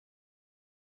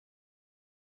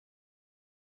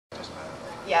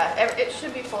Yeah, it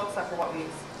should be full except for what we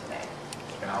used today.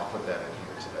 And I'll put that in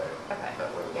here today. Okay.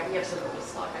 That way. Yeah, we have some of the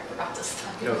stock. I forgot to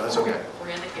stock it. No, that's okay.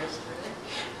 Ran it yesterday.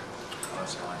 Oh,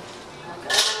 that's fine.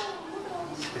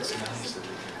 It's nice that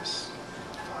we can just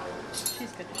fire this.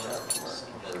 She's good to show up to work.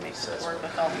 She makes it work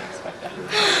with all the expectations.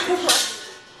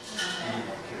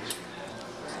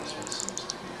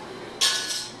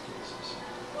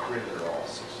 They're all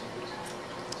 6 years.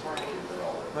 Why do you feel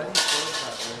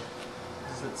that way?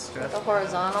 Is it stressful? The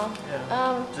horizontal.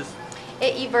 Yeah. Just.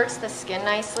 It everts the skin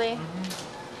nicely,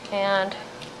 and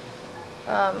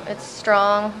it's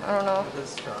strong. I don't know. It is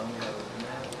strong.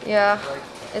 Yeah,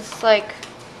 it's like,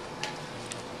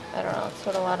 I don't know. It's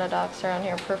what a lot of docs around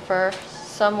here prefer.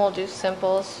 Some will do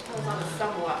simples,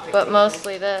 but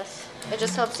mostly this. It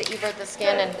just helps to evert the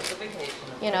skin, and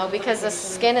you know, because the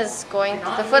skin is going,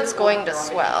 the foot's going to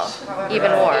swell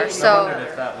even more. So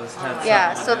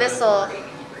yeah, so this will,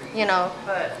 you know,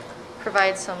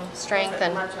 provide some strength,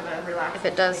 and if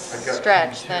it does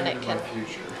stretch, then it can.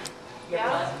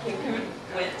 Yeah.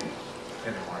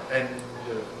 And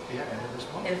yeah, end of this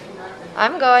month.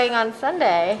 I'm going on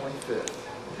Sunday. 25th.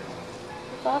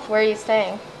 It's off. Where are you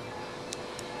staying?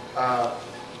 A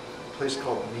place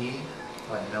called Me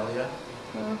by Nelia.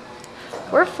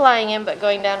 We're flying in, but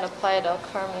going down to Playa del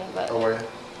Carmen. But Oh, are you?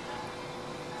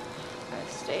 I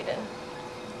stayed in.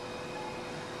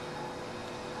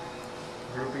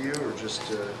 Group of you or just?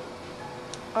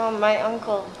 My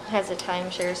uncle has a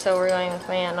timeshare, so we're going with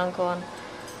my aunt and uncle and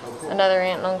Oh, cool. another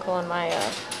aunt and uncle and my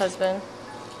husband.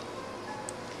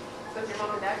 So is your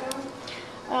mom and dad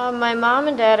going? My mom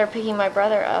and dad are picking my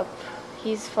brother up.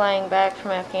 He's flying back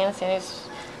from Afghanistan. He's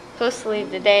supposed to leave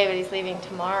today, but he's leaving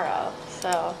tomorrow.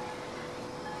 So,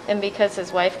 and because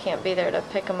his wife can't be there to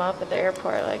pick him up at the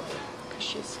airport, like, because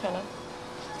she's kind of,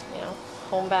 you know,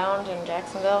 homebound in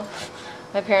Jacksonville,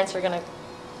 my parents are gonna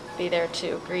be there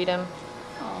to greet him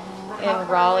in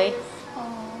Raleigh,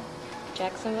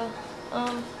 Jacksonville.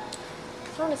 I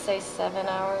want to say 7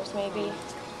 hours maybe.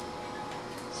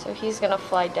 So he's gonna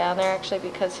fly down there actually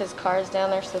because his car's down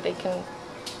there, so they can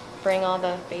bring all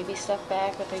the baby stuff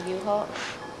back with a U-Haul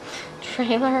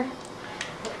trailer.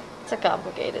 It's a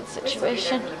complicated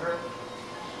situation.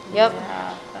 Yep.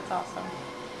 Yeah, that's awesome.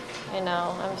 I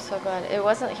know. I'm so glad. He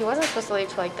wasn't supposed to leave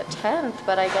till like the 10th,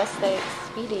 but I guess they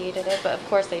expedited it. But of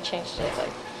course they changed it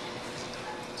like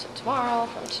to tomorrow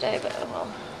from today. But well.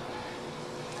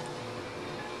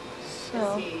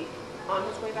 So. Is he on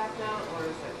his way back now, or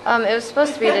is it? It was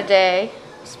supposed to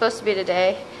be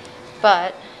today.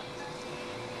 But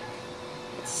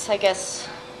it's, I guess,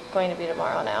 going to be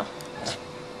tomorrow now.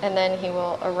 And then he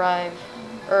will arrive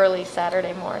early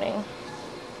Saturday morning.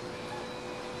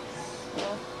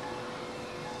 So,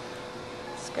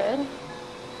 it's good.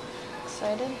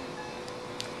 Excited.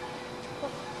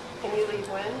 Can you leave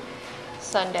when?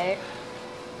 Sunday.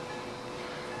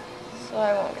 So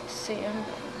I won't get to see him.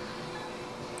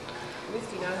 At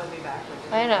least you know he'll be back.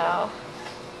 I know.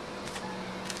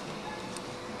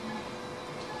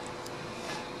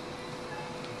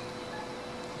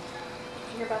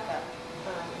 Did you hear about that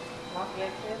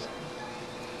Lafayette kid?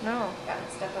 No. Got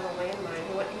stuck on a landmine.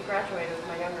 He graduated with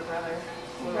my younger brother.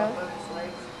 Blew off both his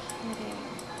legs.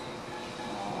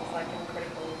 He's like in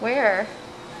critical. Where?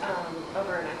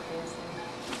 Over in Afghanistan.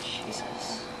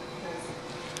 Jesus.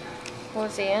 What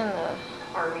was he in? The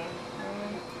Army.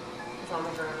 He's on the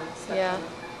ground. stuck Yeah. in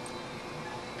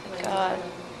the landmine. God.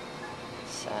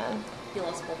 Sad. He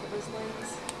lost both of his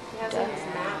legs. He has his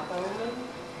Matt Bowman.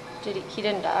 He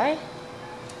didn't die?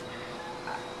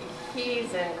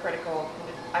 He's in critical.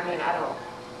 I mean, I don't.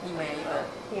 He may, but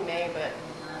He may, but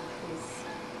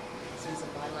he's a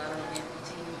bilateral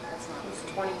amputee. That's not. he's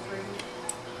 23.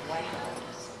 White.